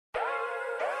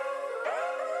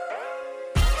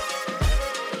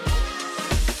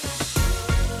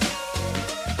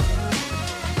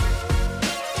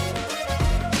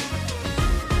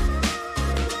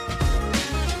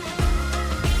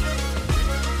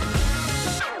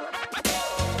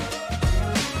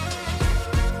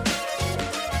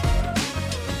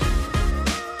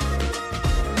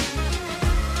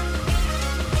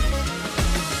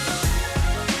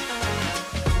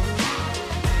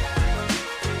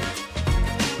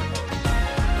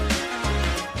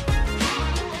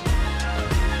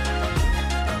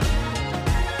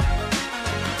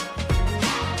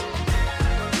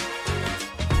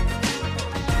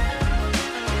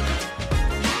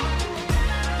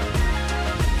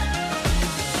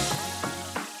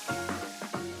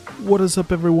What is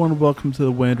up, everyone? Welcome to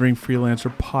the Wandering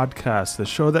Freelancer Podcast, the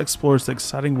show that explores the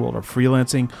exciting world of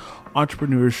freelancing,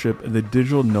 entrepreneurship, and the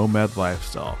digital nomad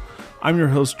lifestyle. I'm your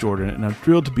host, Jordan, and I'm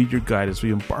thrilled to be your guide as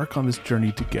we embark on this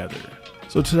journey together.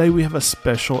 So today we have a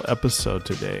special episode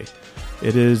today.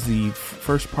 It is the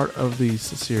first part of the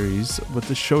series with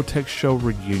the Show Tech Show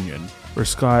reunion, where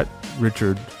Scott,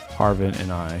 Richard, Harvin,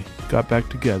 and I got back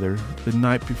together the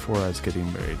night before I was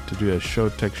getting married to do a Show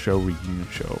Tech Show reunion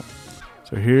show.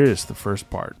 So here is the first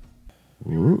part.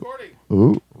 Ooh. Recording.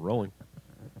 Ooh. Rolling.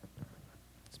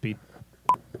 Speed.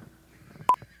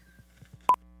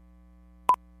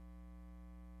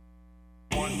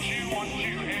 1, 2, 1, 2,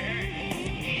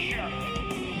 hey, sure.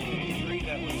 3,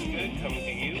 that looks good. Coming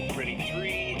to you. Ready,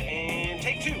 3, and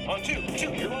take 2. On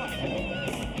 2, you're live.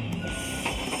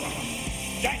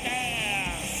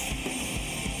 Jackass!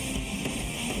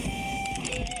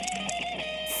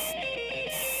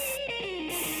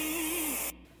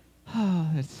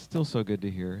 It's still so good to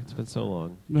hear. It's been so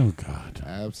long. Oh, God.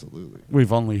 Absolutely.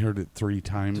 We've only heard it 3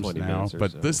 times 20 now, minutes or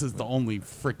but so. this is the only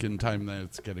frickin' time that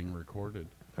it's getting recorded.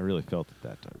 I really felt it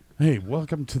that time. Hey,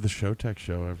 welcome to the Show Tech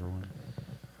Show, everyone.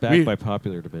 Back by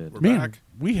popular demand. Man, back.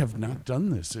 we have not done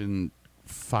this in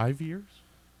 5 years.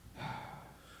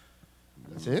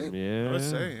 That's it? Yeah. I would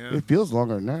say, yeah. It feels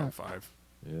longer than that. 5.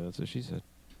 Yeah, that's what she said.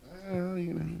 Well,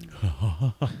 you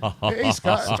know. Hey,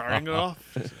 Scott. Starting it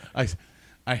off.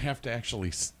 I have to actually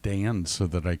stand so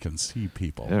that I can see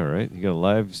people. All right. You got a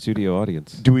live studio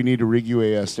audience. Do we need to rig you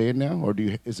a stand now, or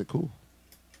is it cool?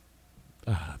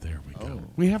 There we go. Oh.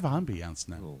 We have ambiance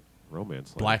now. Little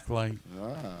romance. Black light.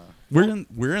 Ah. We're in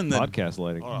the Podcast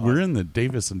lighting. we're in the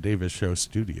Davis and Davis Show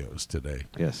studios today.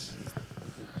 Yes.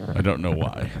 I don't know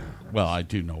why. Well, I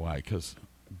do know why,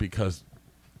 because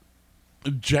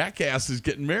Jackass is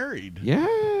getting married.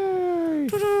 Yay!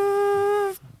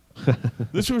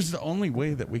 This was the only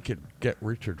way that we could get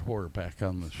Richard Hoare back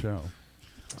on the show.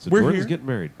 So We're Jordan's here. getting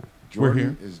married.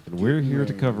 Jordan is And we're here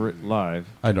to getting cover it married. live.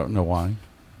 I don't know why.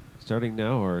 Starting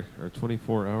now, our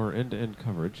 24-hour end-to-end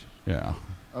coverage. Yeah.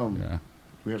 Yeah.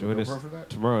 We have a Join us GoPro for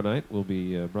that? tomorrow night. We'll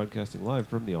be broadcasting live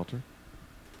from the altar.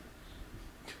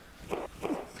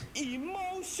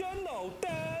 Emotional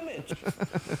damage.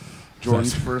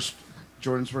 Jordan's first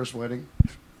wedding.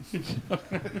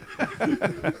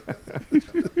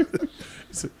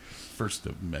 It's the first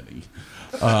of many.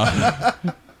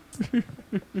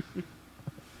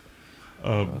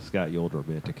 Scott, you old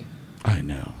romantic. I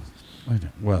know.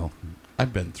 Well,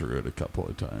 I've been through it a couple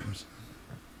of times.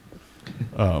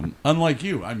 Unlike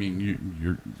you, I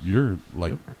mean, you're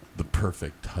like the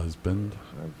perfect husband.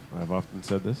 I've often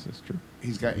said this. It's true.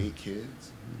 He's got 8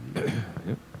 kids.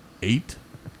 Yep. 8?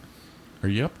 Are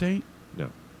you up to 8? No.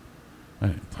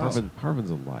 Right.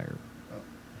 Harvin's a liar.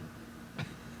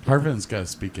 Harvin's got to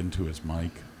speak into his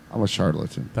mic. I'm a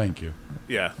charlatan. Thank you.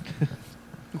 Yeah.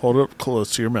 Hold it up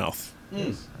close to your mouth. You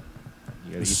gotta eat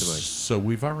the mic. So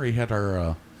we've already had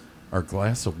our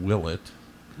glass of Willet.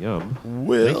 Yum.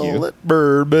 Will it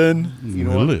bourbon? You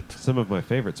know what? Willet. Some of my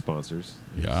favorite sponsors.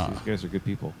 Yeah. These guys are good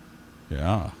people.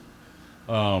 Yeah.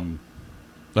 Oh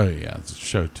yeah, it's a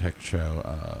Show Tech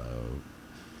Show,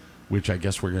 which I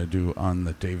guess we're going to do on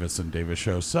the Davis and Davis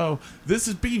Show. So this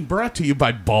is being brought to you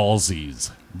by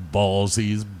Ballsies.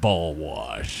 Ballsies Ball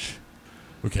Wash.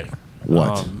 Okay.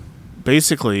 What?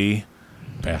 Basically,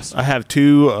 Best. I have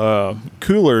 2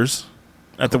 coolers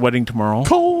at the wedding tomorrow.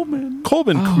 Coleman.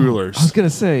 Coolers. I was gonna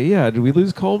say, yeah. Did we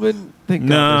lose Coleman? Thank God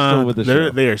they're Nah, still with the show.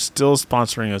 they are still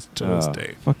sponsoring us to this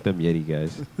day. Fuck them Yeti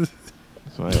guys. That's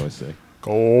what I always say.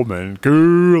 Coleman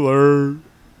Cooler.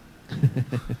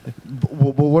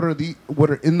 Well, what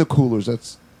are in the coolers?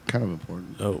 That's kind of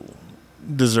important. Oh,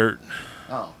 dessert.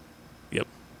 Oh. Yep.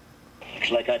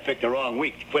 Looks like I picked the wrong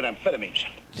week to quit amphetamines.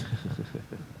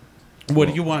 What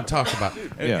do you want to talk about?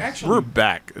 Yeah. Actually, We're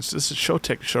back. This is a Show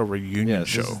Tech Show reunion Yeah, this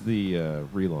show. is the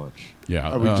relaunch.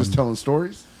 yeah. Are we just telling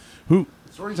stories? who?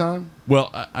 Story time. Well,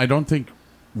 I don't think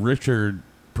Richard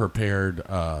prepared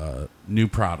new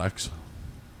products.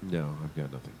 No, I've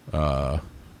got nothing.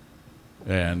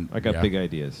 And I got yeah. big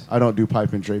ideas. I don't do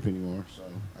pipe and drape anymore, so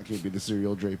I can't be the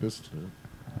serial drapist.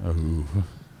 Oh,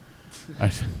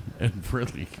 and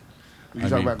really, You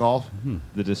talking about golf?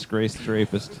 The disgraced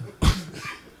drapist.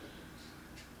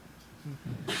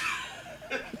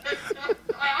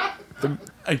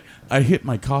 I hit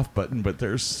my cough button, but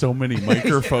there's so many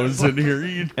microphones in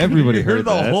here. Everybody you hear heard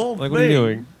the that. whole Like, thing. what are you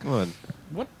doing? Come on.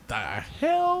 What the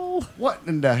hell? What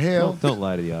in the hell? Don't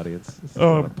lie to the audience. This is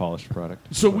not a polished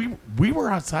product. So we were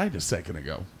outside a second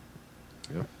ago,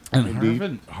 Yep. and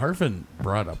Indeed. Harvin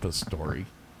brought up a story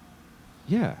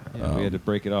Yeah, we had to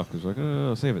break it off because we're like,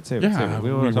 no, save it. We don't Yeah, want to we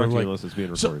talk were to like- you unless it's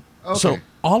being So, recorded. Okay. so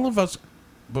all of us,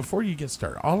 before you get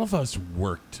started, all of us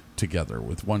worked together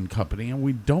with one company, and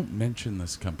we don't mention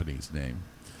this company's name.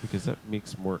 Because that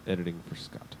makes more editing for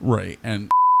Scott. Right,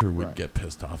 and would Right. get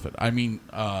pissed off at. I mean,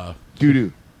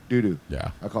 Doo-doo. Doo-doo.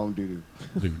 yeah, I call him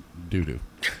doo-doo. doo-doo.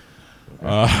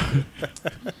 All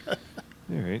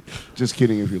right. Just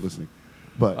kidding if you're listening.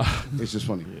 But it's just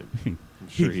funny. I'm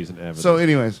sure he's an avid. So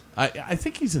anyways, I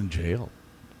think he's in jail.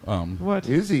 what?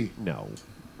 is he? No.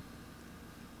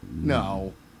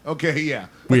 No. Okay, yeah.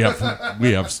 We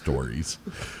have stories.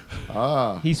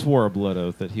 He swore a blood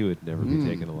oath that he would never be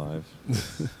taken alive.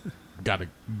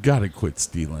 Gotta quit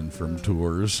stealing from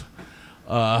tours.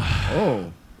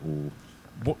 Oh.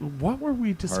 What were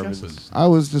we discussing? Harmon's- I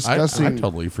was I discussing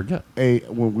totally forget.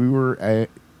 when we were at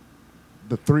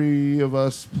the three of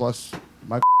us plus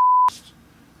my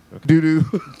doo-doo.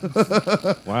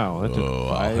 Wow. That took Oh,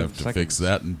 5 I'll have to seconds. fix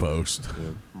that in post.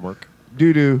 Mark.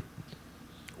 Doo-doo.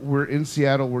 We're in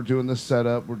Seattle. We're doing this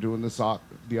setup. We're doing this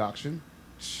the auction.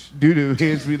 Doo-doo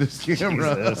hands me this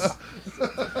camera.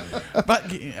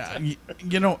 But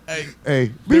you know,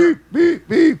 Hey, beep, beep,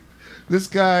 beep. This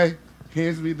guy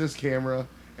hands me this camera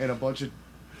and a bunch of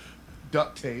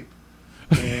duct tape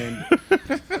and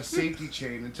a safety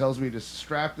chain and tells me to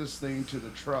strap this thing to the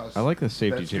truss. I like the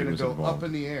safety that's chain gonna was go involved. up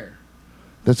in the air.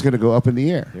 That's going to go up in the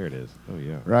air, There it is. Oh,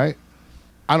 yeah. right?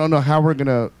 I don't know how we're going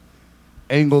to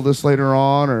angle this later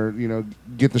on or,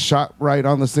 get the shot right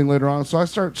on this thing later on. So I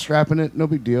start strapping it. No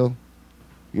big deal.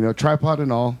 Tripod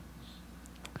and all.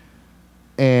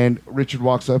 And Richard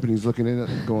walks up and he's looking at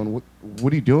it going,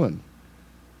 what are you doing?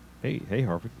 Hey,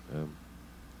 Harvard.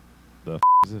 The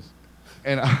is this?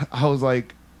 And I was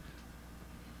like,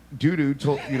 doo-doo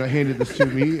handed this to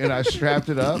me, and I strapped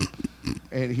it up,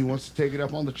 and he wants to take it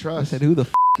up on the I truss. said, who the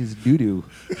is doo-doo?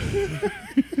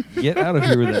 Get out of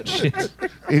here with that shit.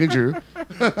 Andrew.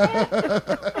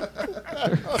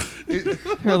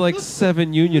 There are like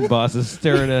 7 union bosses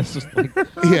staring at us, just like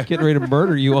Yeah. getting ready to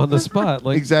murder you on the spot.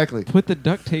 Like, Exactly. put the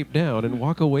duct tape down and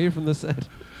walk away from the set.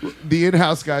 The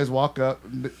in-house guys walk up,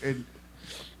 and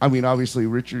I mean, obviously,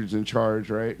 Richard's in charge,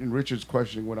 right? And Richard's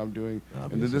questioning what I'm doing.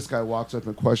 And then this guy walks up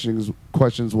and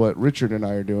questions what Richard and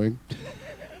I are doing.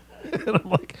 And I'm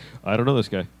like, I don't know this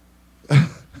guy.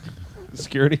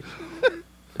 Security.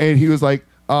 And he was like,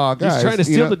 oh, guys. He's trying to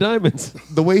steal the diamonds.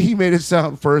 The way he made it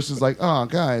sound first is like, oh,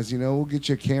 guys, we'll get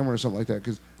you a camera or something like that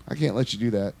because I can't let you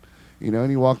do that. And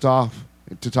he walked off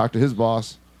to talk to his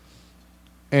boss.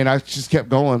 And I just kept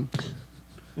going.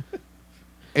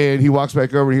 And he walks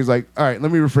back over and he's like, all right, let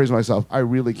me rephrase myself. I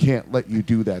really can't let you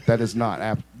do that. That is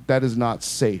not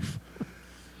safe.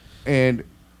 And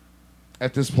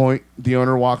at this point, the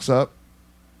owner walks up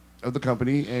of the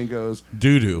company and goes,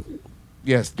 doo-doo.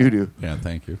 yes, doo-doo. Yeah,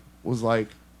 thank you. Was like,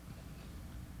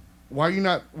 why are you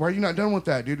not done with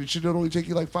that, dude? It should only take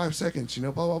you like 5 seconds,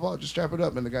 blah, blah, blah. Just strap it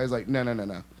up. And the guy's like,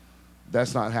 no.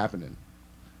 That's not happening.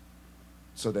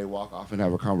 So they walk off and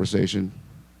have a conversation.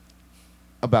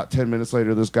 About 10 minutes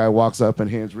later, this guy walks up and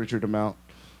hands Richard a mount.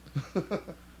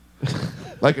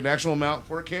 Like an actual mount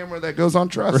for a camera that goes on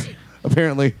truss,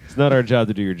 apparently. It's not our job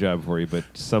to do your job for you, but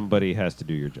somebody has to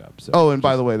do your job. So Oh, and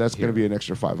by the way, that's here. going to be an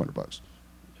extra $500.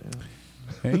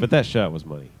 But that shot was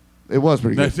money. It was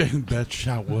pretty good. That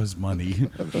shot was money.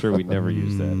 I'm sure we never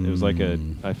used that. It was like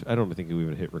I don't think we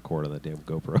even hit record on that damn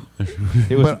GoPro.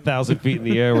 It was 1,000 feet in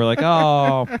the air. We're like,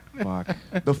 oh, fuck.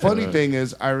 The funny thing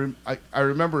is, I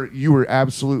remember you were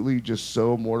absolutely just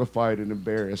so mortified and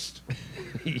embarrassed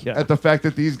Yeah. at the fact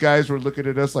that these guys were looking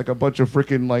at us like a bunch of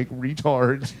freaking like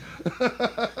retards.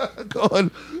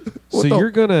 Going, So you're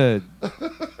going to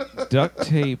duct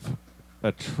tape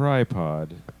a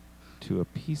tripod to a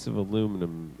piece of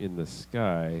aluminum in the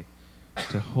sky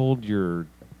to hold your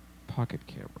pocket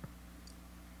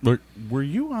camera. Were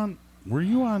you on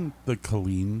the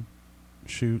Colleen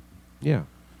shoot? Yeah.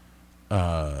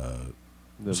 So-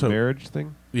 Marriage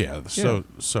thing? Yeah. So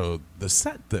the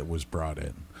set that was brought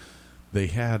in, they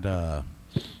had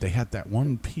that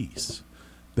one piece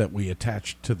that we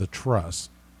attached to the truss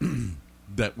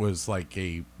that was like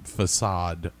a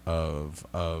facade of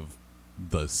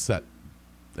the set,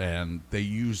 and they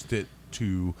used it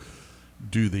to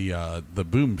do the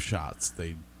boom shots.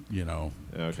 They Okay,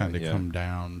 kind of yeah. come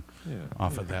down Yeah.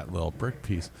 off of that little brick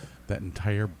piece. That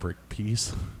entire brick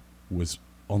piece was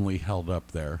only held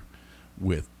up there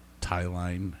with tie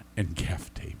line and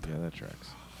gaff tape, Yeah, that tracks.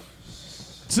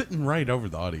 sitting right over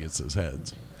the audience's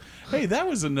heads. Hey, that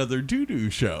was another doo-doo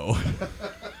show.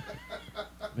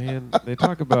 Man, they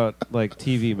talk about like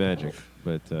TV magic,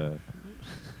 but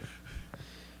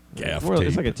Gaff Well, tape.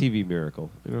 it's like a TV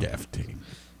miracle. You know? Gaff tape.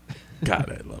 God,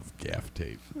 I love gaff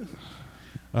tape.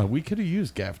 We could have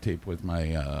used gaff tape with my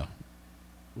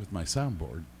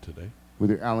soundboard today. With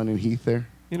your Allen and Heath there.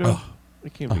 You know,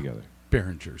 it came together.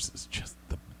 Behringer's is just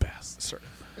the best. Sir.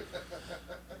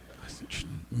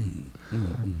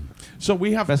 So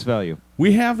we have Best value.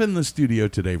 We have in the studio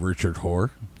today Richard Hoare,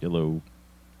 Hello.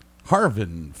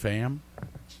 Harvin fam,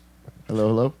 Hello,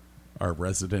 hello. our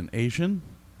resident Asian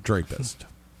drapist.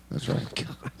 That's right.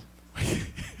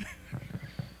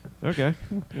 Okay.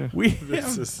 Yeah. We This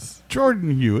have is.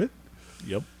 Jordan Hewitt.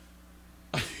 Yep.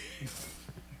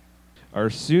 Our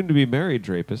soon-to-be married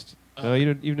drapist. No,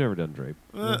 you've never done drape.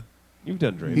 You've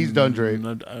done drape. He's done drape.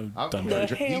 I've done The that.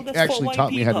 hell, He that's actually for taught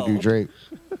white me how to do people. drape.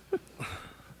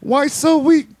 Why so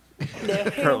weak? The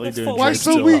hell, Currently that's doing for Why white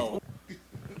so people. weak?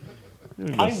 You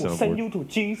don't I need a will send soundboard. you to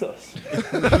Jesus.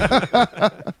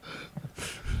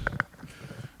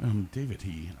 David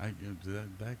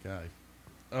that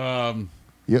guy.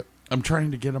 Yep. I'm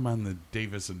trying to get him on the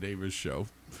Davis and Davis show.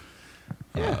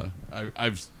 Yeah.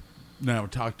 I've now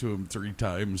talked to him 3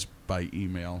 times by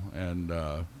email, and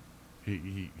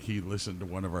he listened to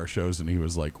one of our shows, and he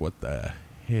was like, "What the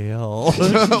hell?"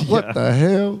 What the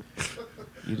hell?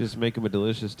 You just make him a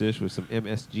delicious dish with some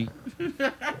MSG.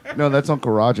 No, that's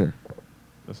Uncle Roger.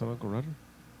 That's not Uncle Roger?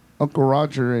 Uncle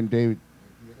Roger and David,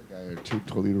 the other guy, are 2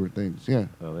 totally different things. Yeah.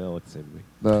 Oh, they all look the same to me.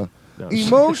 The No.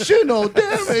 emotional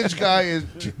damage guy is.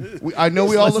 I know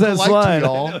we all look alike to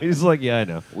y'all. He's like, yeah, I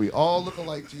know. We all look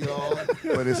alike to y'all,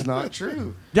 but it's not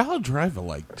true. Y'all drive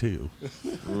alike too.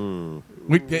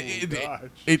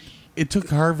 It took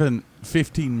Harvin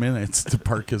 15 minutes to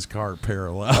park his car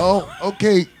parallel. Oh,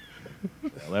 okay.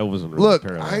 That wasn't really Look,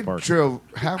 parallel I parking. drove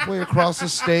halfway across the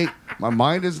state. My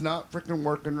mind is not freaking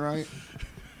working right.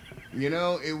 You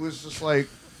know, it was just like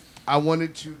I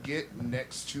wanted to get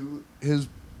next to his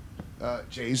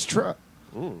Jay's truck,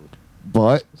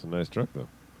 but It's a nice truck, though.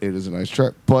 it is a nice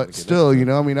truck. But still, you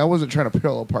know, I mean, I wasn't trying to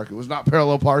parallel park. It was not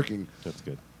parallel parking. That's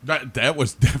good. That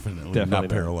was definitely Definitely not not.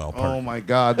 parallel parking. Oh my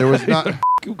God, there was not.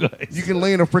 You guys. You can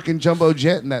lay in a freaking jumbo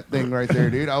jet in that thing right there,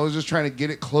 dude. I was just trying to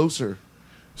get it closer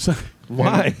So,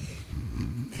 Why?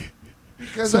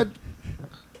 because I.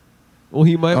 Well,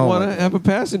 he might Oh, want my to God. have a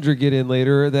passenger get in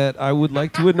later that I would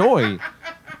like to annoy.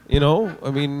 You know, I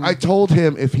mean, I told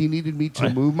him if he needed me to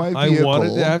move my vehicle, I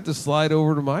wanted to have to slide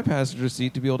over to my passenger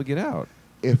seat to be able to get out.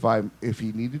 if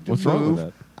he needed to What's wrong with move,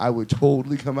 that? I would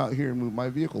totally come out here and move my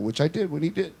vehicle, which I did when he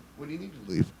needed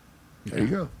to leave. There you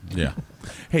go. yeah.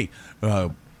 Hey,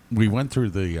 we went through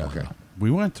the Okay.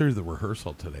 we went through the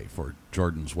rehearsal today for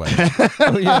Jordan's wedding,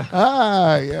 Oh,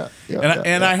 yeah. Yeah.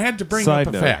 and I had to bring Side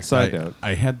up a note, fact. side note.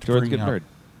 I had to Jordan's bring getting up. married.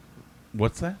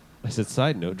 What's that? I said,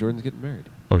 side note, Jordan's getting married.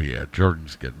 Oh yeah,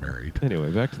 Jordan's getting married. Anyway,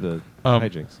 back to the Um,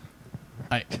 hijinks.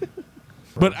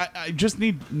 But I just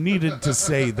needed to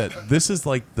say that this is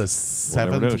like the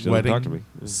never know. She doesn't talk to me.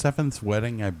 seventh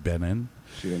wedding I've been in.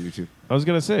 Shoot on YouTube. I was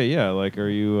going to say, yeah, like, are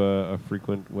you a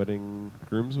frequent wedding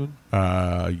groomsman?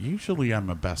 Usually I'm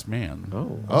a best man.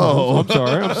 Oh. I'm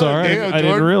sorry. I'm sorry. Damn, I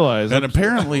didn't Jordan. realize. And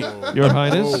apparently, Your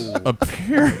Highness,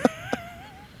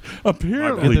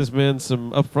 apparently, get this man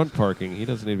some upfront parking. He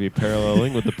doesn't need to be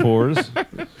paralleling with the pores.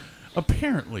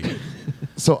 apparently.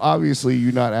 So obviously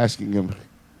you're not asking him.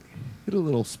 Hit a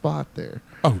little spot there.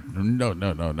 Oh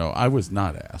no! I was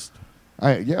not asked.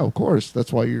 Yeah, of course.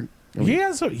 That's why you're. He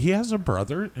has a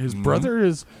brother. His brother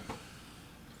is.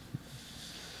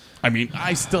 I mean,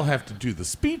 I still have to do the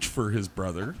speech for his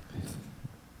brother.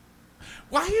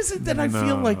 Why is it that I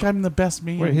feel like I'm the best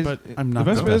man, Wait, but I'm not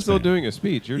the best the man's best still man? doing a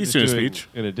speech. You're He's just doing a doing speech.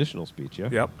 an additional speech, yeah?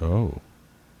 Yep. Oh,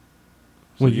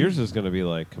 So Well, yours is going to be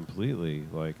like completely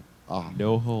like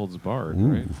no holds barred, Ooh.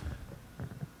 right?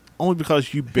 Only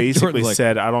because you basically Jordan's like,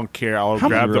 said, I don't care. I'll How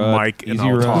grab many, the Rod? mic and Easy,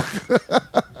 I'll Rod?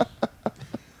 talk.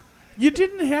 you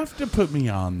didn't have to put me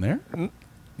on there.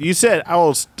 You said, I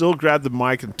will still grab the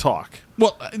mic and talk.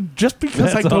 Well, just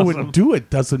because I That's go awesome. and do it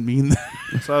doesn't mean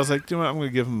that. So I was like, you know what? I'm going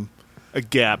to give him a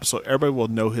gap so everybody will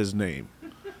know his name.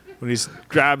 When he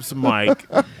grabs the mic,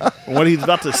 and what he's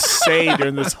about to say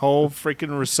during this whole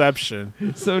freaking reception.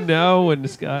 So now when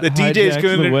Scott The DJ is hijacks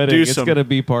going the to wedding, do it's some. going to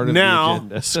be part of now, the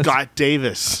agenda. Scott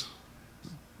Davis.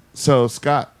 So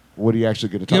Scott, what are you actually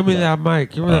going to talk Give me about? that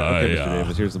mic. Give me that. Okay, yeah. Mr.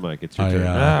 Davis, here's the mic. It's your I, turn.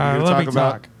 uh, Ah, You're let me talking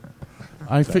about- talk.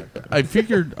 I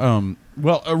figured.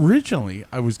 Well, originally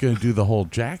I was going to do the whole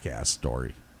jackass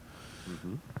story,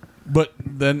 but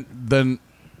then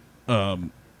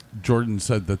Jordan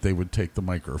said that they would take the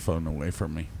microphone away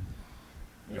from me.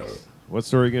 What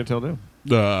story are you going to tell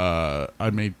now? I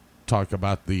may talk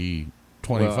about the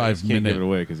 25 Well, I just can't give it minute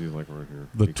away because he's like right here.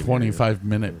 the He can hear you.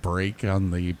 25-minute break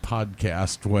on the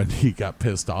podcast when he got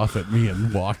pissed off at me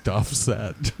and walked off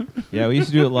set. Yeah, we used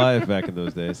to do it live back in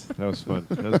those days. That was fun.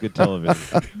 That was good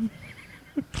television.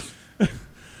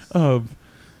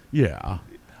 Yeah.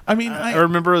 I mean, I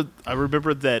remember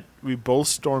that we both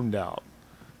stormed out.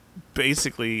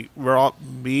 Basically,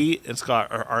 me and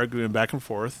Scott are arguing back and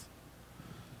forth.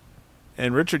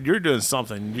 And Richard, you're doing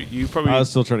something. You probably I was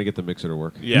still trying to get the mixer to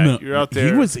work. yeah. No, You're out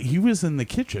there. He was in the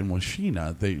kitchen with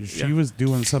Sheena. She Yeah. was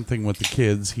doing something with the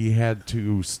kids. He had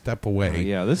to step away.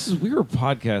 Yeah, we were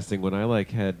podcasting when I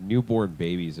had newborn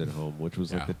babies at home, which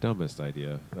was Yeah. the dumbest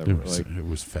idea It ever. was, it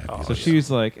was fabulous. So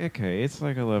she's like, okay, it's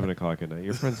 11 o'clock at night.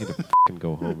 Your friends need to fucking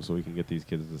go home so we can get these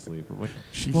kids to sleep. I'm like,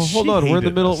 well, hold on. We're in the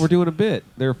hated middle. us. We're doing a bit.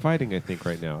 They're fighting, I think,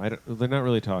 right now. They're not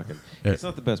really talking. Yeah. It's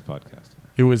not the best podcast.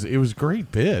 It was a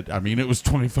great bit. I mean, it was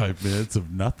 25 minutes of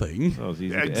nothing. That was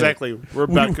easy. Yeah, to edit. exactly. We're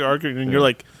back arguing, and you're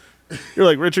like,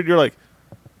 Richard. You're like,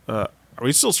 are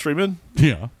we still streaming?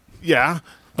 Yeah. Yeah.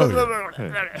 Oh,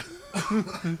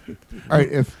 All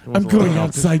right, I'm going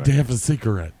outside to have a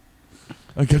cigarette.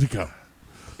 I gotta go.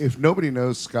 if nobody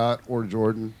knows Scott or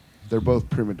Jordan, they're both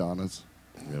prima donnas.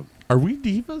 Yep. Are we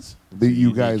divas?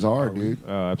 You guys are, dude.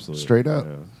 Oh, absolutely. Straight up.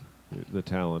 Yeah. The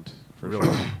talent, for Really?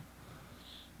 sure.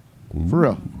 For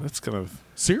real. That's kind of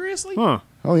Seriously? huh.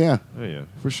 Oh, yeah, Oh, yeah.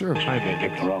 for sure. I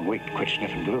picked the wrong week to quit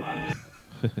sniffing glue.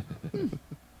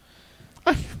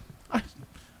 I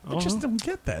just don't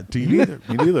get that. Do Me you? neither.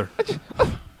 Me neither.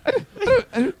 I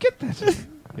don't get that.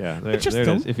 Yeah, there just it is.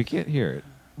 don't. If you can't hear it,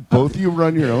 Both of you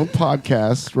run your own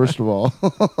podcasts, first of all.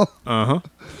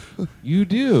 you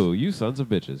do. You sons of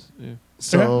bitches. Yeah.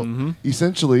 So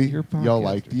essentially, You're y'all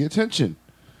like podcasters. the attention.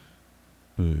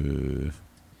 Uh,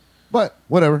 But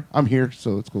whatever, I'm here,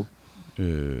 so it's cool.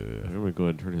 I'm going to go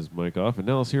ahead and turn his mic off. And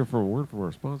now let's hear from a word from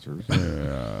our sponsors. But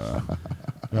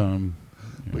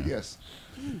yes,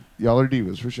 y'all are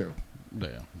divas for sure. yeah.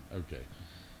 Okay.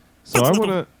 So I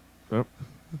want to... Oh,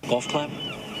 Golf clap?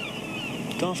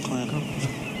 Golf clap.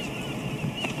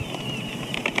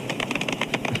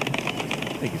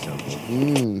 thank you,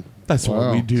 Soundboard. That's Wow.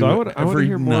 what we do So I want to every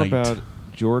hear more night. about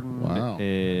Jordan Wow.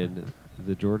 and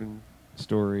the Jordan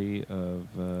story of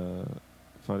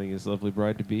finding his lovely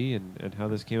bride-to-be and how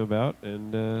this came about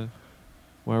and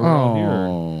why we're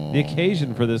all here. The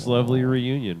occasion for this lovely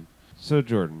reunion. So,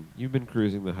 Jordan, you've been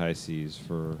cruising the high seas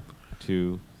for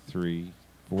 2, 3,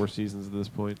 4 seasons at this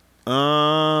point?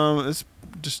 It's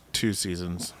just 2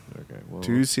 seasons. Okay, well...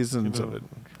 2 seasons of it.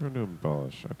 I'm trying to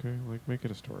embellish, okay? Make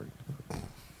it a story.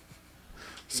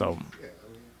 So,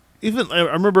 even I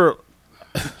remember.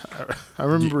 I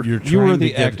remember. You're You were trying the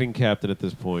to get- acting captain at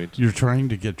this point. You're trying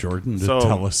to get Jordan to So-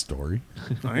 tell a story.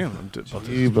 I am. I'm about to tell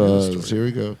the Divas, story. here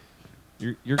we go.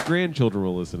 Your grandchildren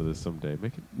will listen to this someday.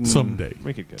 Make it Someday.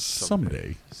 make it good.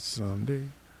 Someday. Someday.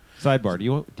 Sidebar: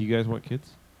 Do you guys want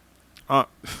kids? I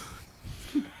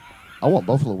want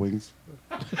buffalo wings.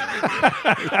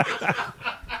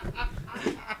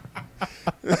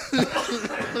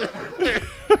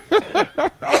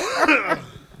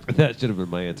 That should have been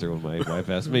my answer when my wife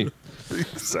asked me.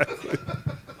 Exactly.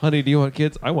 Honey, do you want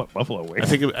kids? I want buffalo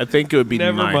wings. I think it would be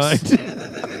Never nice.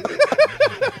 mind.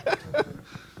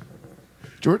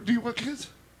 Jordan, do you want kids?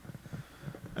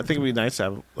 I think it'd be nice to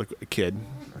have a kid.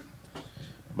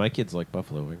 My kids like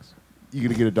buffalo wings. You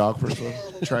gonna get a dog first one?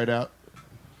 Try it out.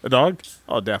 A dog?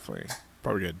 Oh, definitely.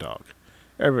 Probably get a dog.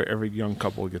 Every young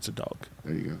couple gets a dog.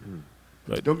 There you go.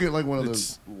 But Don't get like one of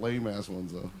it's- those lame ass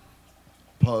ones though.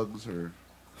 Pugs or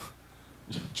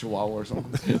Chihuahua or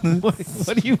something. what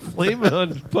are you blaming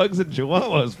on pugs and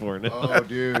chihuahuas for now? Oh,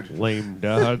 dude. Lame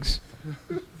dogs.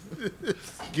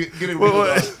 Get a real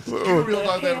dog. Get a real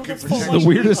dog that can protect The you.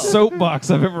 weirdest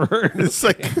soapbox I've ever heard. It's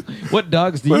like, What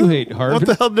dogs do you hate, what Harvard?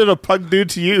 the hell did a pug do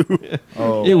to you?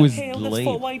 Oh. It was Hail, that's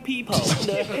for lame. white people.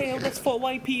 The hail, that's for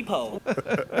white people.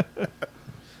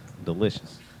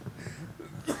 Delicious.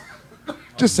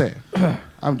 Just saying.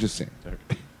 I'm just saying.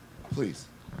 Please.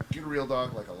 Get a real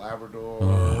dog like a Labrador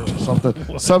or something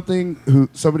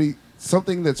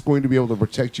that's going to be able to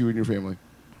protect you and your family.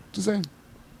 Just saying.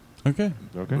 Okay.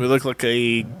 Okay. We look like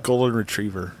a golden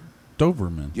retriever.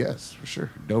 Doberman. Yes, for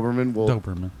sure. Doberman will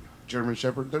Doberman. German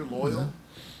Shepherd. They're loyal.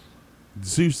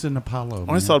 Zeus and Apollo. I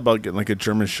always thought about getting like a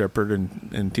German Shepherd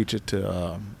and teach it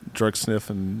to drug sniff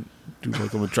and do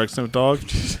like a drug sniff dog.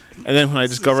 And then when I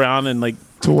just go around and like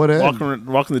To what end?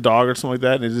 walking the dog or something like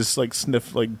that, and it just like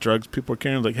sniff like drugs people are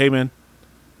carrying, like, hey man,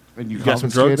 And you got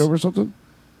some confiscate drugs? over something?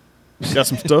 you got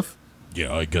some stuff?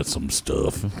 Yeah, I got some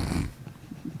stuff.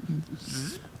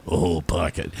 A whole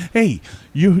pocket. Hey,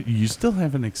 you still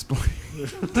haven't explained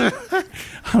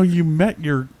how you met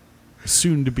your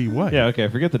soon to be wife. Yeah, okay.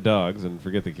 Forget the dogs and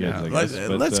forget the kids. Yeah, I guess.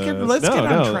 let's But, get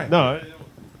on track. No,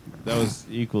 that was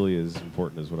equally as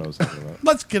important as what I was talking about.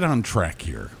 Let's get on track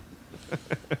here.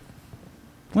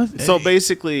 So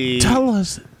basically, tell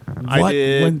us I what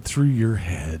did- went through your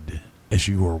head as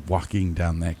you were walking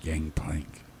down that gangplank.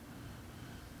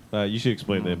 You should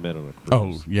explain they met on a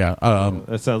cruise. Oh, yeah.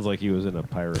 That sounds like he was in a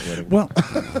pirate wedding. Well,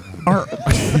 our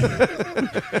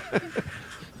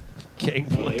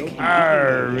Gangplank.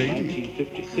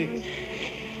 1956.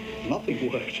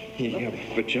 Nothing worked. Yeah,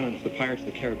 but John, if the Pirates of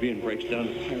the Caribbean breaks down,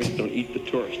 the pirates don't eat the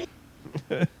tourists.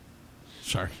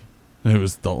 sorry, it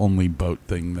was the only boat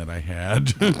thing that I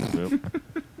had. Yep.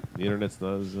 The internet's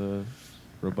not as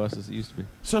robust as it used to be.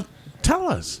 So tell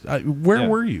us, where Yeah.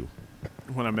 were you?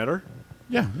 when I met her,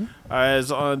 Yeah. I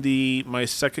was on my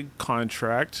second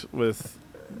contract with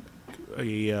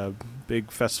a big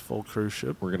festival cruise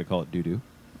ship. We're gonna call it doo doo.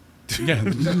 Yeah,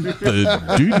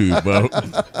 the doo-doo boat.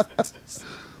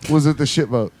 Was it the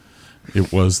shipboat?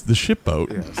 It was the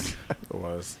shipboat. Yes, it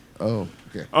was. Oh,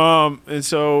 okay. And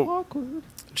so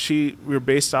we were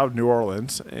based out of New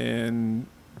Orleans, and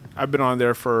I've been on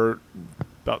there for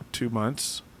about 2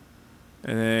 months,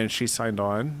 and then she signed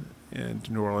on in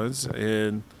New Orleans,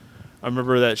 and I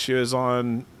remember that she was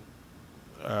on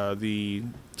the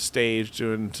stage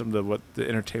doing some of what the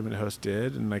entertainment host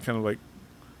did, and I kind of like,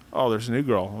 oh, there's a new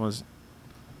girl. I want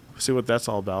to see what that's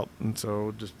all about, and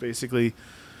so just basically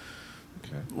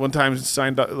one time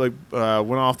signed up,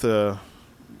 went off the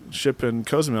ship in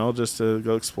Cozumel just to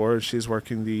go explore. And she's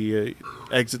working the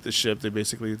exit the ship. They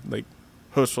basically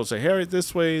host will say, "Hey,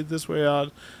 this way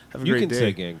out. Have a You great can day."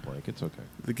 say gangplank. It's okay.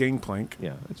 The gangplank.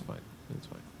 Yeah, it's fine. It's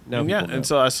fine. Now And yeah, people know. and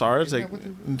so I saw her. It's like,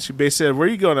 and she basically said, "Where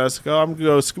are you going?" I was like, "Oh, I'm gonna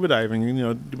go scuba diving.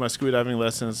 Do my scuba diving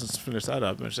lessons and finish that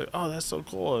up." And she's like, "Oh, that's so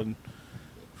cool." And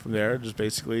from there, just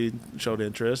basically showed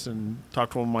interest and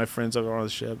talked to one of my friends that were on the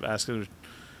ship, asked if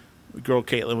the girl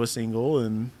Caitlin was single,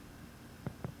 and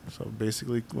so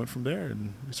basically went from there,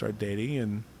 and we started dating,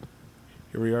 and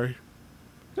here we are,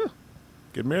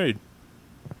 getting married.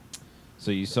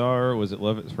 So you saw her. Was it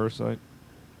love at first sight?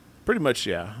 Pretty much,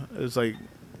 yeah. It was it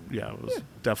was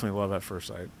definitely love at first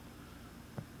sight.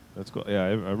 That's cool. Yeah, I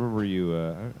remember you.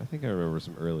 I think I remember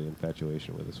some early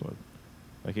infatuation with this one.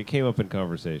 Like it came up in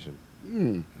conversation.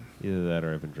 Either that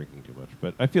or I've been drinking too much.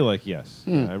 But I feel like yes.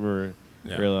 Yeah, I remember.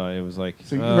 Really, it was like.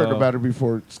 So you heard about her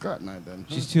before Scott and I then.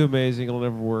 She's too amazing. It'll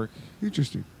never work.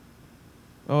 Interesting.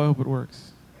 Oh, I hope it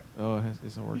works. Oh,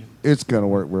 it's not working. It's going to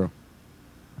work, bro.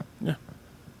 Yeah.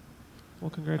 Well,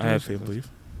 I congratulations. have faith and belief.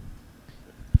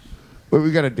 But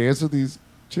we got to dance with these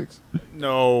chicks?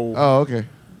 No. Oh, okay.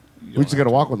 We just got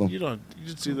to walk with them. You don't. You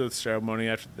just do the ceremony.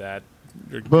 After that,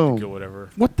 you're Boom. good to go. Whatever.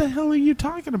 What the hell are you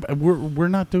talking about? We're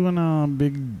not doing a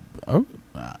big. Oh,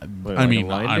 Wait, I like mean, a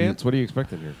line I'm- dance. What are you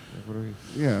expecting here? Like, what are we?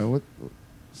 Yeah, what?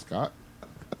 Scott?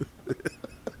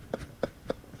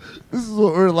 This is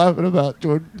what we're laughing about,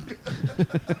 Jordan.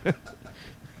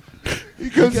 He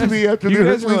comes to me after the You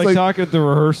guys rehearsal. were He's like talking at the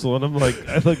rehearsal, and I'm like,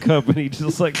 I look up, and he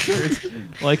just like turns,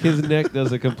 like his neck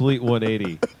does a complete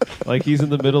 180. Like he's in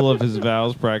the middle of his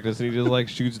vows practice, and he just like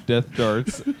shoots death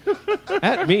darts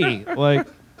at me. Like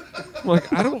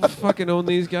I don't fucking own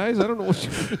these guys. I don't know what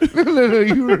you. no,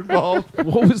 you were involved.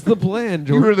 What was the plan, You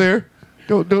George? were there.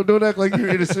 Don't act like you're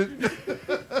innocent.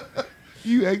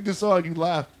 You egged us on. You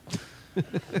laughed.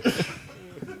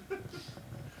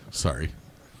 Sorry.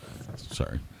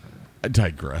 I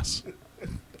digress.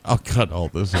 I'll cut all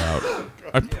this out.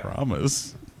 I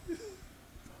promise.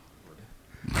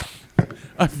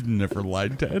 I've never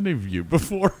lied to any of you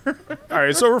before. All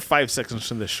right, so we're 5 seconds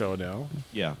from the show now.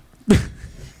 Yeah.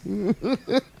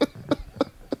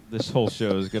 This whole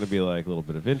show is going to be like a little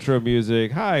bit of intro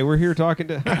music. Hi, we're here talking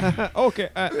to. Okay.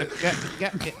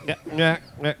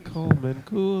 Coleman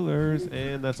Coolers,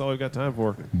 and that's all we've got time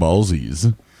for.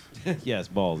 Ballsies. Yes,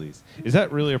 ballsies. Is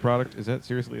that really a product? Is that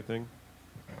seriously a thing?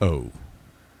 Oh,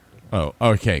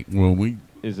 okay. When we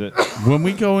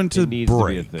go into It needs to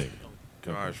be a break, thing.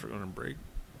 Gosh, we're going to break.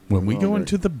 when we go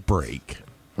into the break,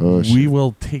 Oh, we shit.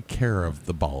 will take care of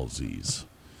the ballsies.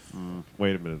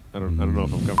 Wait a minute. I don't know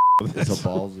if I'm comfortable with this. It's a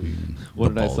ballsy.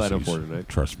 What The did I sign up ballsies. for tonight?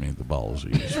 Trust me, the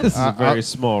ballsies. This is a very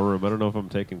small room. I don't know if I'm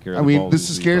taking care of I the mean, balls this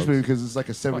these scares me folks. because it's like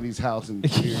a 70s house. And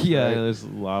Yeah, right? there's a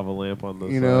lava lamp on the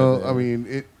You side know, there. I mean,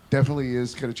 it definitely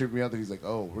is kind of tripping me out that he's like,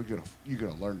 "Oh, you're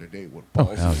gonna learn today what Oh,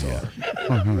 balls hell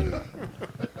are." yeah.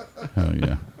 Hell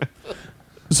yeah.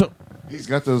 So, He's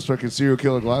got those fucking serial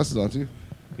killer glasses on too.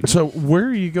 so where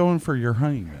are you going for your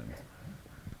honeymoon?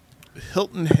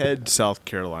 Hilton Head, South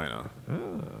Carolina.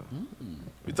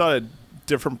 We thought it'd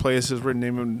different places. We're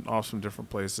naming off some different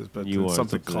places, but You want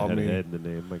something that called had a me head in the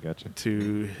name. I got you.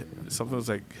 to something was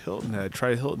like Hilton Head.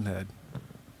 Try Hilton Head.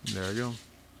 There you go.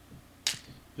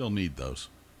 You'll need those.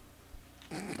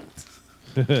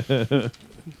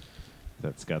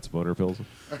 That's Scott's motor pills.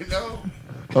 I know.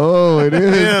 Oh, it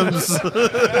is.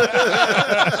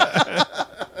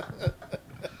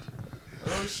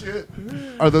 Oh shit!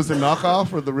 Are those the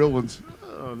knockoff or the real ones?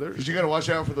 Oh, Because you got to watch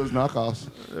out for those knockoffs.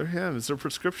 they're him. It's their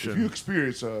prescription. If you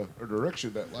experience a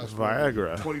direction that lasts for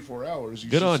Viagra. 24 hours, you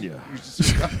Good should on see- ya. you should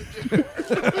see-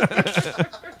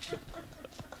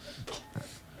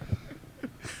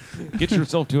 Get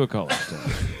yourself to a college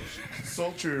town.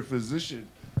 Consult your physician.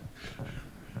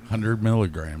 100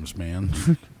 milligrams, man.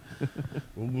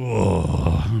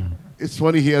 Whoa. It's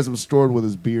funny he has them stored with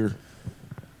his beer.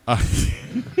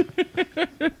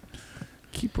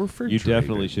 Keep You refrigerated.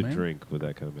 definitely should man. drink with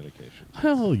that kind of medication.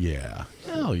 Hell yeah.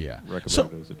 Hell yeah.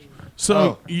 Recommended dosage. So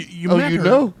Oh. you Oh, met you her.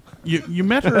 know? You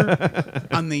met her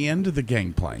on the end of the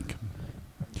gangplank.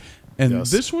 And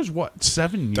Yes. this was what,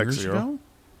 7 Tech years Zero. ago?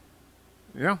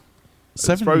 Yeah. It's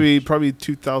 7 probably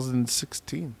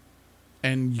 2016.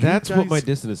 And you That's what guys- my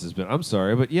dissonance has been. I'm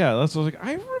sorry, but yeah, that's what I was like.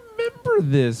 I remember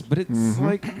this, but it's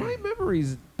like my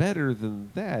memory's better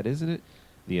than that, isn't it?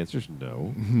 The answer's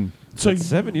no. So But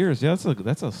 7 years, yeah,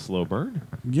 that's a slow burn.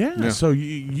 Yeah, so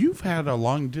you've had a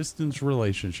long distance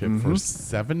relationship for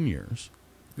 7 years.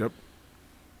 Yep.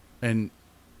 And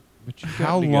But you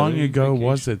how long ago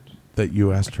was it that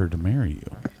you asked her to marry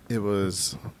you? It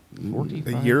was 45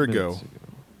 a year minutes ago.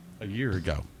 A year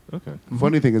ago. Okay.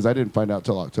 Funny thing is, I didn't find out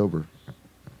till October.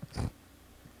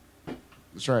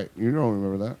 That's right. You don't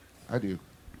remember that. I do.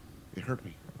 It hurt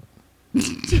me.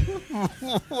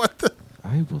 What the?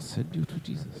 I will send you to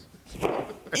Jesus.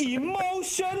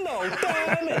 Emotional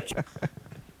damage. Is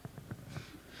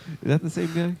that the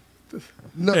same guy?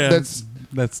 No, Yeah,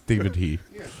 that's David He.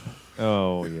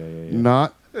 Oh, yeah.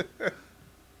 not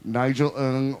Nigel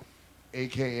Ung,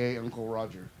 a.k.a. Uncle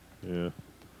Roger. Yeah.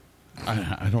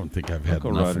 I don't think I've had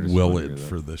Uncle enough Roger's will funnier, it though.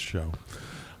 for this show.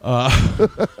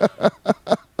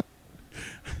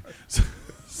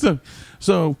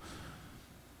 So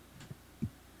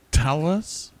tell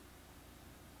us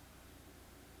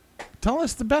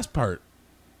the best part,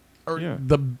 or Yeah.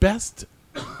 the best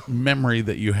memory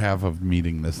that you have of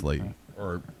meeting this lady,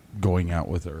 or going out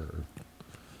with her.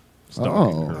 Stalking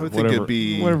Oh. her, I would think it'd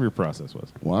be- whatever your process was.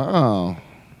 Wow.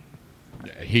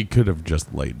 He could have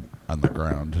just laid on the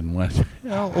ground and went,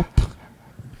 help.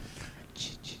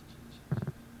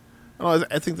 Oh,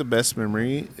 I think the best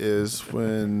memory is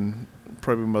when,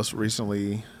 probably most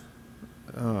recently,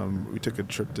 we took a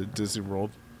trip to Disney World.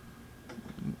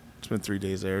 Spent 3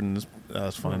 days there, and that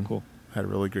was fun. Oh, cool. Had a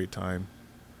really great time,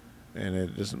 and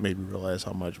it just made me realize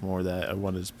how much more that I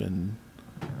wanted to spend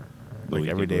like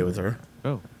every day with her,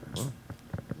 Oh, wow.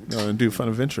 and do fun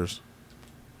adventures.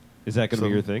 Is that going to So-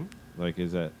 be your thing? Like,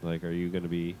 is that like, are you going to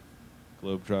be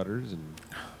globetrotters and?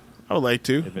 I would like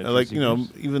to. Adventure I like seekers?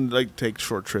 even like take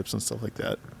short trips and stuff like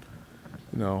that.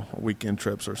 Weekend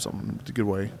trips or something. It's a good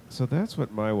way. So that's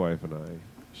what my wife and I,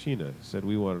 Sheena, said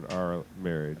we wanted our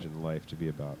marriage and life to be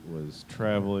about, was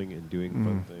traveling and doing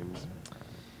fun things.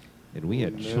 And we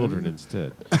had children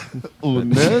instead.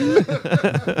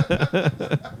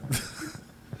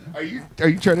 Are you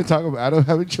trying to talk about Adam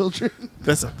having children?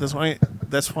 That's why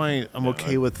I'm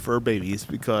okay with fur babies,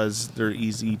 because they're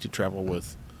easy to travel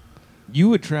with. You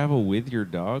would travel with your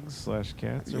dogs /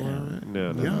 cats or whatever?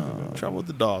 No. Travel with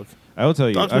the dog. I will tell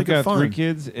you, Dogs I've make it got fun. 3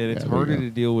 kids, and it's Yeah, there harder you go. to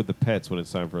deal with the pets when it's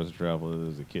time for us to travel than it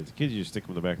is the kids. Kids, you just stick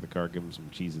them in the back of the car, give them some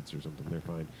Cheez-Its or something, they're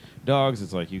fine. Dogs,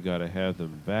 it's like you got to have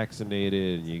them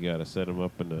vaccinated, and you got to set them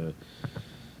up in a...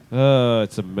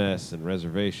 it's a mess, and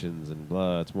reservations, and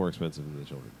blah. It's more expensive than the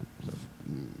children.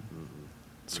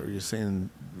 So, So you're saying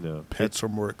no. pets are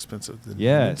more expensive than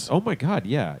Yes. humans? Oh, my God,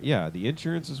 yeah. Yeah, the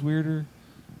insurance is weirder.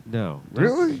 No. Don't-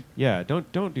 Really? Yeah,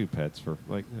 don't do pets for,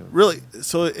 like... No. Really?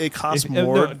 So it costs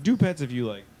more, No, do pets if you,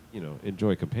 like,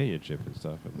 enjoy companionship and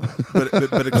stuff. And,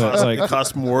 but it costs like, it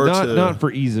costs more not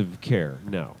for ease of care,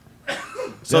 no.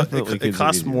 so definitely it gives it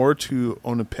costs easier. more to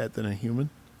own a pet than a human.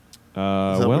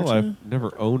 that what Well, you're I've saying?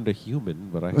 never owned a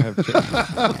human, but I have.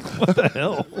 What the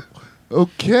hell?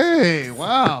 Okay.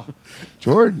 Wow.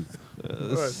 Jordan.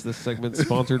 This segment's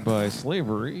sponsored by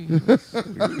slavery.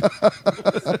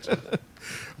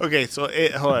 Okay, so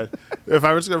hold on. If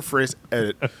I was going to phrase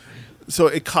edit, so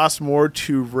it costs more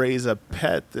to raise a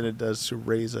pet than it does to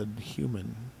raise a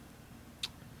human.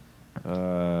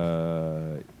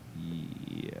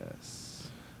 Yes.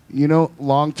 You know,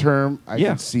 long term, I Yeah.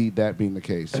 can see that being the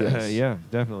case. Yes. Yeah,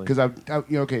 definitely. Because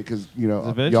because y'all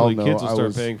Eventually, know kids will I start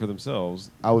was paying for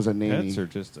themselves. I was a nanny. Pets are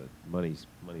just a money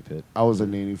pit. I was a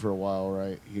nanny for a while,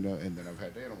 right? You know, and then I've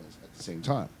had animals at the same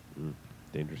time.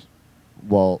 Dangerous.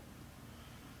 Well,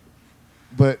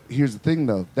 but here's the thing,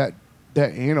 though. That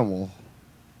animal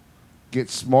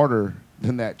gets smarter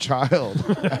than that child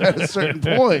at a certain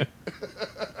point.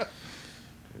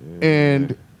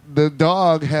 And the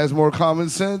dog has more common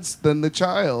sense than the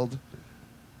child.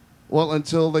 Well,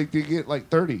 until they get like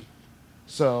 30.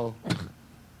 So,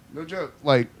 no joke.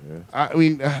 Like, I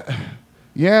mean,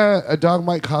 yeah, a dog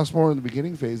might cost more in the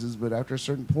beginning phases, but after a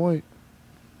certain point,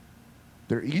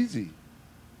 they're easy.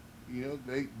 You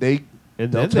know,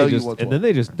 they'll tell you what's what. then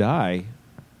they just die.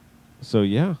 So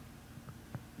yeah.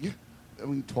 Yeah, I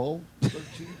mean, 12,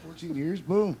 13, 14 years,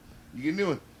 boom, you get a new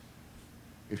one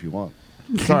if you want.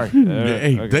 Sorry.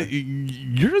 Hey, okay.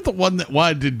 you're the one that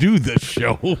wanted to do this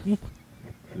show.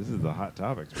 This is the hot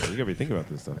topics, man. You gotta be thinking about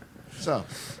this stuff. So,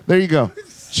 there you go.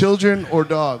 Children or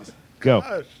dogs? Go.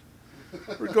 Gosh,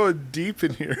 we're going deep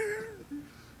in here.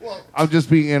 Well, I'm just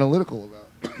being analytical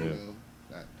about Yeah.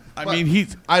 that. I But mean,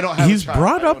 I don't have he's a child.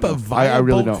 brought I up don't a know. viable I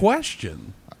really don't.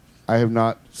 question. I have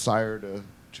not sired a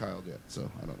child yet,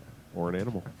 so I don't know. Or an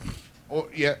animal.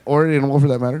 Or an animal for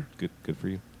that matter. Good for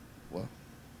you. Well,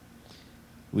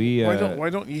 We Why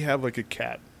don't you have like a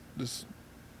cat? Just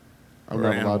I'm Or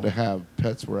not animal. allowed to have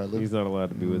pets where I live. he's not allowed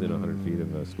to be within 100 feet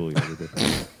of a schoolyard.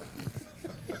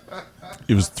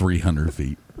 It was 300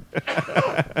 feet.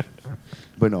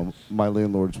 But no, my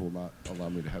landlords will not allow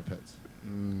me to have pets.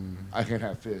 I can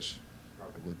have fish,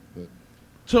 probably, but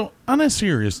So, on a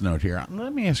serious note here,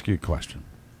 let me ask you a question.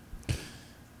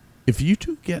 If you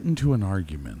two get into an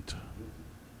argument,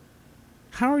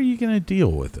 how are you going to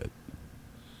deal with it?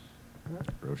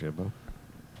 Rochambeau.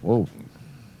 whoa.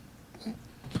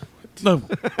 No.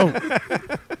 Oh.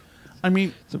 I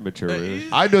mean, It's a mature age.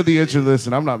 I know the answer to this,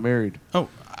 and I'm not married. oh,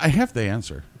 I have the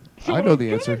answer. I know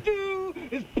the answer. Do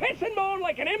is piss and moan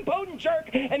like an impotent jerk,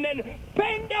 and then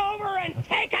bend over and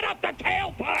take it up the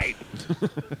tailpipe.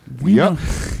 We Yep.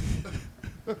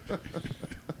 know-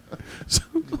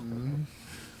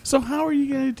 so how are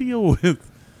you going to deal with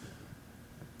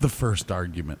the first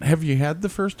argument? Have you had the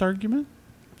first argument?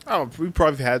 Oh, we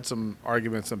probably had some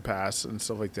arguments in the past and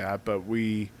stuff like that, but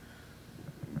we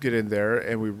get in there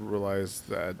and we realize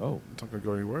that it's not going to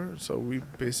go anywhere. So we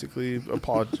basically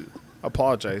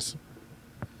apologize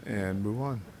and move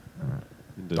on.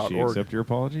 Does she .org. accept your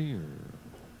apology?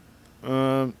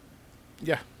 Or?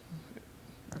 Yeah.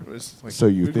 It was like, So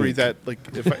you we agree think. that like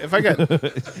if I got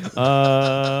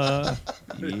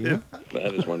Yeah.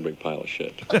 That is one big pile of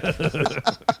shit.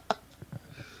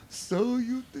 So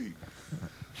you think.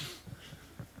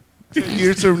 10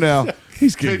 years from now.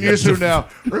 He's 10 getting years up from now.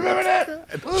 Remember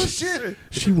that? Oh, shit.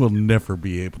 She will never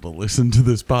be able to listen to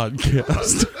this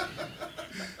podcast.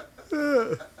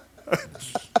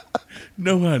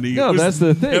 No, honey. No, it was that's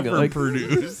the thing, never like-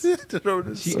 produced.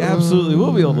 She absolutely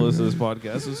will be able to listen to this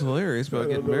podcast. It's hilarious about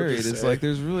getting know what to married. It's say. like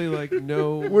there's really like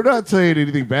no. We're not saying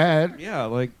anything bad. Yeah,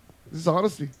 like This is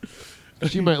honesty.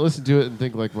 she might listen to it and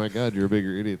think like, "My God, you're a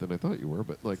bigger idiot than I thought you were."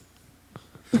 But like,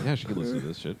 yeah, she can listen to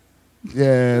this shit.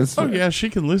 Yes. Oh, yeah, she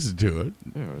can listen to it.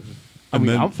 Yeah, it's just- I mean,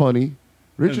 then- I'm funny.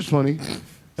 Richard's funny.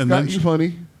 And Scott, then you she-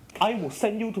 funny. I will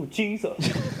send you to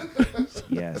Jesus.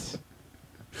 yes.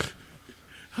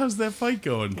 How's that fight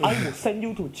going? I will send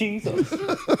you to Jesus.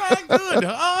 Ah, good.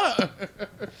 Ah.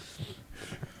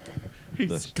 Hey,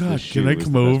 The Scott, shoe can I is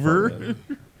come the best part over? of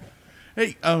that.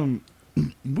 Hey,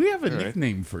 we have a All right.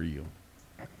 nickname for you.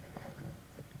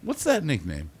 What's that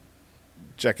nickname?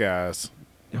 jackass.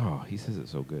 Oh, he says it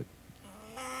so good.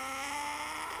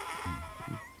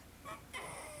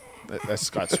 That's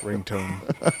Scott's ringtone.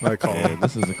 When I call him. And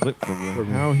this is a clip from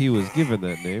how he was given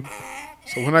that name.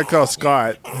 So when I call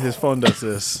Scott, his phone does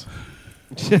this.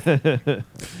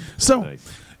 So,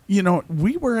 Nice. you know,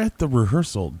 we were at the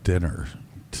rehearsal dinner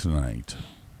tonight,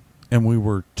 and we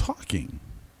were talking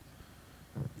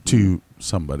to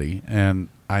somebody, and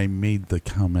I made the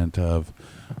comment of,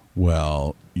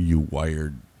 well, you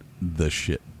wired the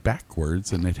shit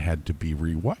backwards, and it had to be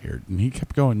rewired. And he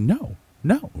kept going, no.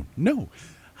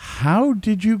 How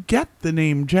did you get the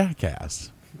name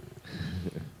Jackass?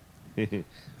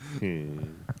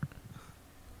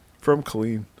 From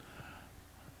Colleen.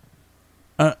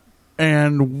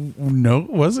 And no, it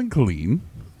wasn't Colleen.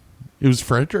 It was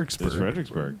Fredericksburg. It's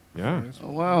Fredericksburg. Yeah.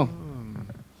 Oh, wow.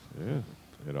 Yeah.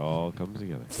 It all comes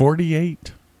together.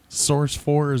 48 source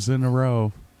 4s in a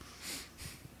row.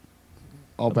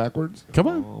 All backwards? Come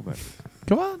on. All back.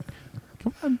 Come on.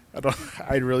 Come on.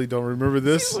 I really don't remember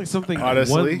this. Seems like something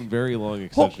honestly. one very long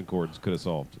extension cords could have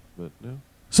solved, but no.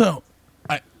 So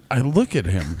I look at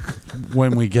him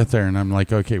when we get there, and I'm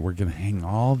like, okay, we're going to hang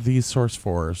all these source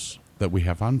fours that we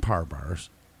have on power bars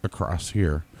across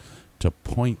here to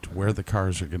point where the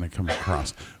cars are going to come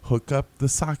across. Hook up the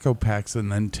Socko packs and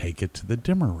then take it to the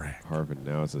dimmer rack. Harvin,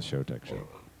 now it's a show tech show.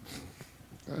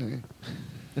 Okay.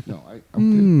 No,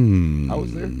 I'm good. I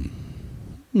was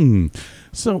there.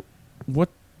 So what?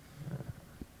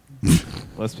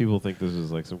 Less people think this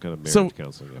is like some kind of marriage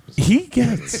counseling episode. He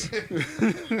gets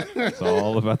It's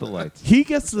all about the lights. he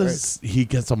gets this. He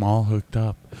gets them all hooked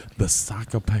up. The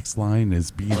Sockopex line is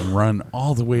being run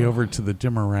all the way over to the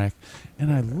dimmer rack,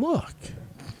 and I look,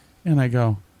 and I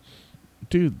go,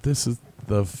 "Dude, this is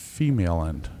the female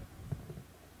end."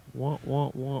 Wah, wah,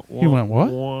 wah, He went,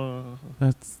 "What?" wah.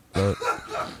 That's the.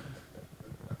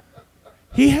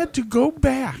 He had to go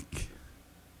back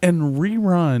and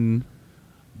rerun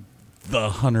the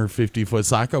 150-foot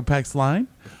Sockopex line.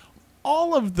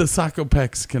 All of the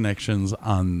Sockopex connections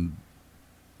on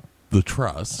the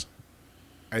truss.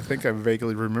 I think I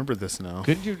vaguely remember this now.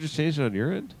 Couldn't you just change it on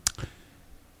your end?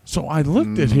 So I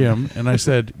looked at him and I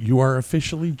said, "You are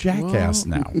officially Jackass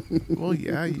now." Well,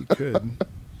 yeah, you could.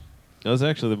 That was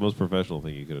actually the most professional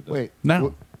thing you could have done. Wait.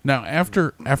 Now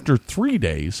after 3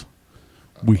 days,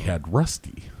 we had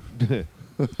Rusty.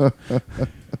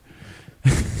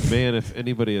 Man, if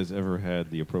anybody has ever had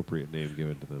the appropriate name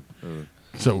given to them.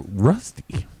 So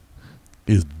Rusty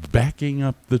is backing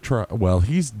up the truck. Well,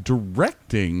 he's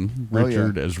directing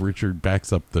Richard as Richard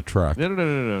backs up the truck.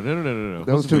 No.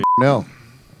 That was too no.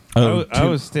 I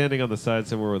was standing on the side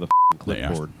somewhere with a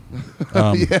clipboard.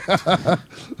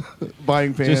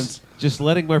 Buying pants. Just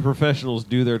letting my professionals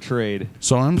do their trade.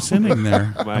 So I'm sitting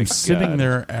there. My I'm sitting God.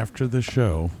 there after the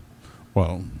show.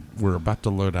 Well, we're about to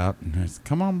load out, and I said,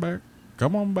 "Come on back,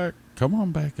 come on back, come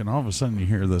on back." And all of a sudden, you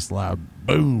hear this loud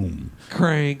boom.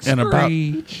 Crank And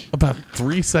screech. about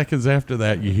 3 seconds after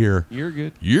that, you hear, You're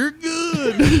good. "You're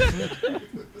good."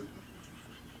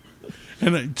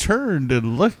 And I turned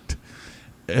and looked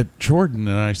at Jordan,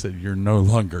 and I said, "You're no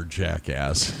longer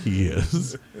Jackass." He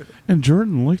is. And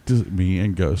Jordan looked at me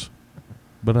and goes,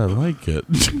 "But I like it."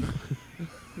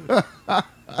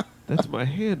 That's my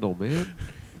handle, man.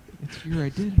 It's your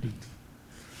identity.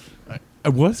 I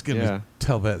was going to Yeah.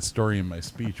 tell that story in my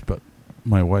speech, but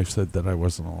my wife said that I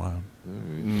wasn't allowed.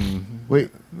 Wait,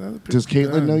 does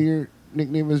Caitlin know your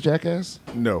nickname is Jackass?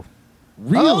 No.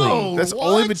 Really? Oh, That's what?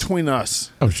 only between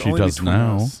us. Oh, It's she only does between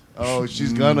now. us. Oh,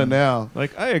 she's gonna now.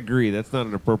 Like, I agree. That's not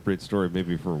an appropriate story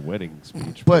maybe for a wedding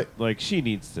speech. But- like, she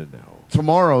needs to know.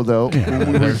 Tomorrow, though,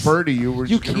 when we refer to you, we're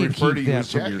You just gonna can't refer to keep you that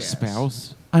as from your Jackass.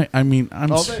 spouse. I mean,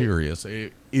 I'm All day. serious.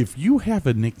 If you have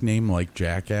a nickname like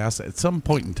Jackass, at some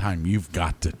point in time, you've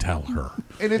got to tell her.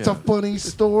 And it's a funny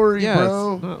story, Yeah,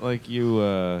 bro. it's not like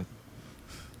you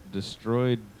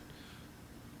destroyed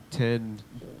 10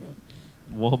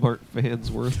 Walmart fans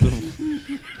worth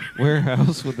of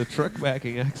warehouse with a truck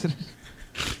backing accident.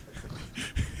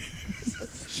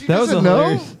 She That was doesn't a know?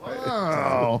 hilarious-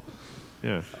 Wow.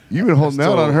 Yeah. You've been holding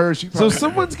out on her. She So probably,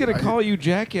 someone's gonna call you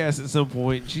Jackass at some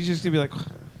point. And she's just gonna be like,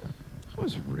 "That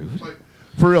was rude."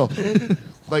 for real.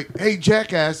 Like, hey,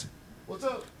 Jackass, what's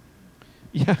up?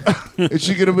 Yeah. Is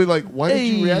she gonna be like, why did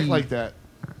you react Hey. like that?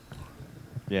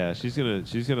 Yeah, she's gonna like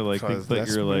Because think that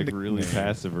that's you're my like really nickname.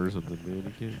 passive or something,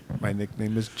 man. You can't. My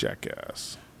nickname is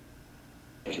Jackass.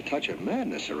 There's a touch of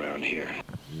madness around here.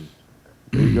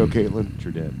 There you go, Caitlin.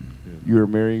 You're dead. You were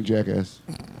marrying Jackass.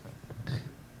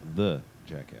 The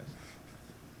Jackass.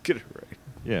 Get it right.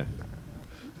 Yeah.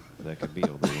 That could be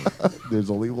only one. There's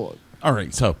only one. All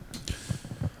right, so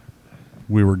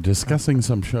we were discussing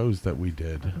some shows that we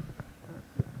did.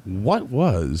 What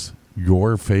was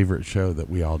your favorite show that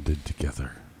we all did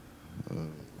together?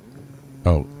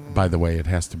 Oh, by the way, it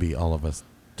has to be all of us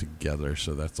together,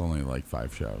 so that's only like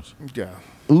 5 shows. Yeah.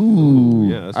 Ooh.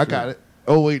 Yeah, that's I true. got it.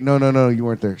 Oh, wait. No. You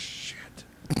weren't there. Shit.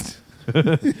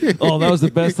 Oh, that was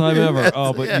the best time ever.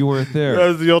 Oh, but you weren't there. That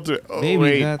was the ultimate. Oh, Maybe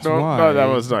wait. that's no, why. No, that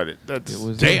was not it. That's It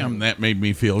was Damn, that made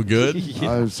me feel good.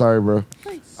 I'm sorry, bro.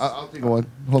 I'll think of one.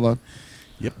 Hold on.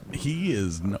 Yep, he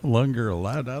is no longer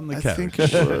allowed on the I couch. think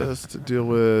it was to deal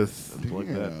with Plug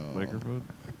that microphone.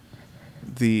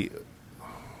 the.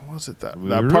 What was it that We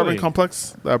the were apartment really-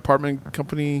 complex, the apartment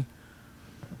company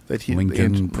that he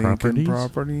Lincoln Properties?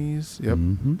 Properties. Yep.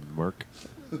 Mhm. Mark.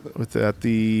 With that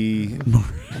the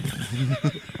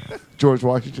George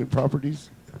Washington Properties.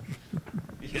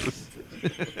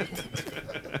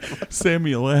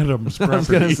 Samuel Adams I was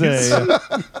gonna Properties. say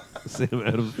Sam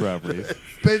Adams Properties.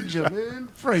 Benjamin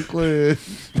Franklin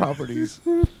Properties.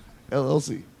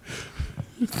 LLC.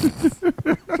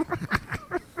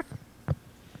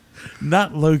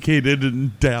 Not located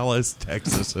in Dallas,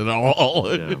 Texas at all.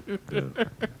 No.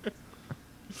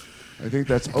 I think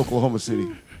that's Oklahoma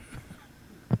City.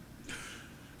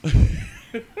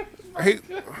 Hey,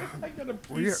 I gotta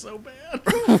pee so bad.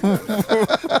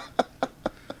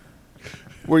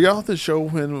 were y'all at the show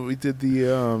when we did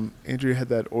the Andrew had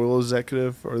that oil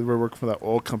executive, or we were working for that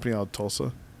oil company out of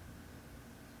Tulsa,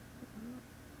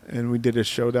 and we did a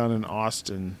show down in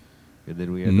Austin. And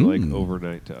then we had to like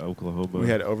overnight to Oklahoma. We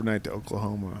had overnight to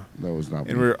Oklahoma, That was not.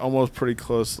 and we were almost pretty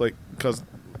close, like because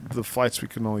the flights we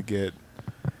can only get.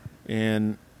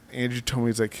 And Andrew told me,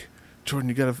 he's like, Jordan,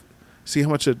 you gotta see how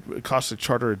much it costs to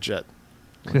charter a jet.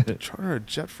 Like, to charter a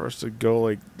jet for us to go,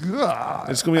 like,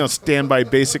 it's gonna be on standby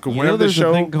basic. You Whenever know, the there's show,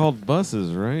 a thing called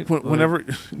buses, right? whenever, Like,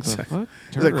 exactly. fuck?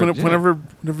 It's like Charter a jet?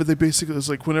 whenever they basically, it's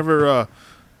like whenever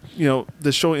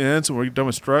the show ends and we're done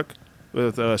with strike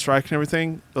and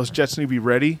everything, those jets need to be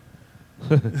ready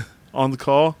on the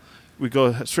call. We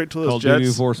go straight to those Call of Duty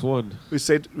jets. Force One. We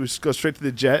just go straight to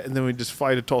the jet, and then we just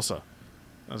fly to Tulsa.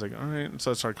 I was like, all right.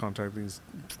 So I started contacting these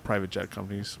private jet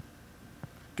companies,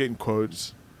 getting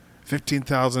quotes,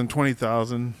 15,000,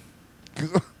 20,000. This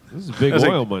is big I was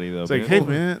oil like- money, though. It's like, hey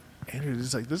man, Andrew,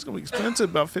 he's like, this is gonna be expensive,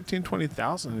 about 15,000,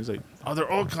 20,000. He's like, oh,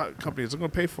 they're oil companies. I'm gonna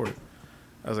pay for it.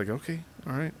 I was like, okay,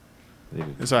 all right. They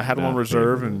did And so I had them on not pay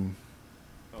reserve, for it. and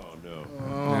Oh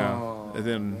no! yeah, and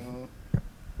then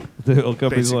The oil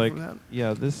company's Basic like, for that.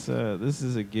 yeah, this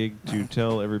is a gig to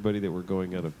tell everybody that we're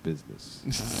going out of business.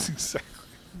 exactly.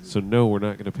 So no, we're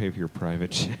not going to pay for your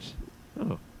private jet.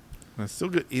 Oh, I still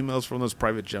get emails from those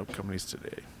private jet companies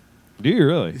today. do you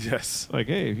really? Yes. Like,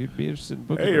 hey, if you'd be interested in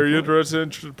booking. Hey, a are you flight.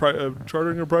 interested in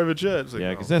chartering a private jet? It's like,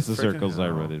 Yeah, because oh, that's the freaking circles I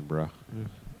hell. run in, bro.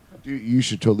 Dude, you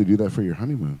should totally do that for your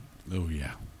honeymoon. Oh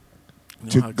yeah,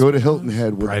 You know how To go to expensive Hilton that is?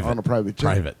 Head with, Private. on a private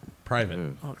jet. private. Yeah.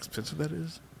 How expensive that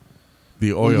is?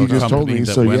 The Well, oil you just told company me,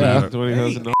 that so went yeah. out.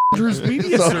 $20,000. Andrew's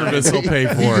Media Service will pay You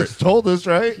for it. just told us,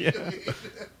 right?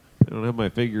 I don't have my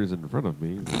figures in front of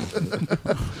me.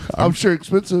 I'm sure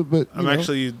expensive, but I'm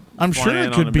actually I'm sure flying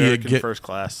it could on be a American gift. first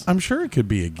class. I'm sure it could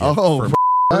be a gift. Oh, for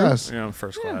yes. Yeah, I'm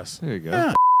first class. There you go.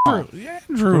 Yeah,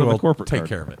 Andrew Put on the will corporate take card.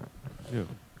 care of it. Yeah.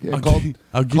 Yeah,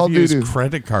 I'll call give you his doo-doo.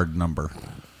 credit card number.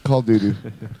 Call doo-doo.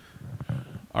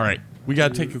 All right, we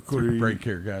got to take a quick 3. break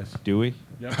here, guys. Do we?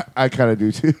 I kind of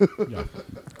do too. Yeah.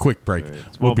 Quick break. All right.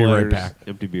 We'll Small be right bladders, back.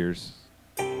 Empty beers.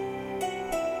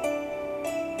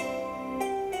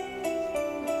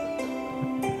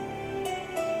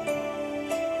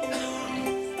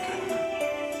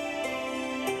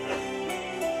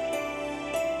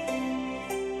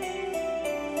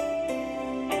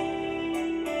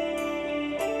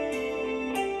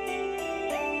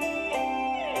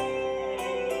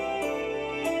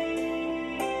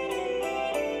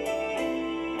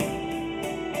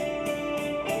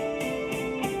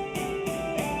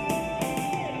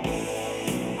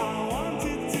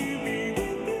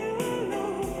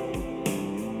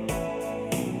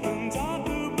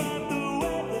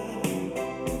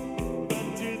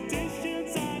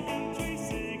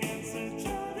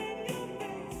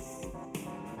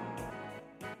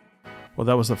 Well,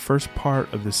 that was the first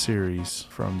part of the series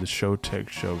from the Show Tech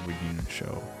Show reunion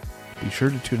show. Be sure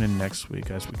to tune in next week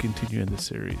as we continue in the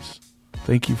series.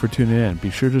 Thank you for tuning in.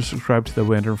 Be sure to subscribe to the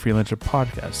Wandering Freelancer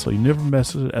Podcast so you never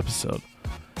miss an episode.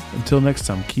 Until next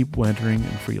time, keep wandering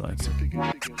and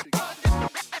freelancing.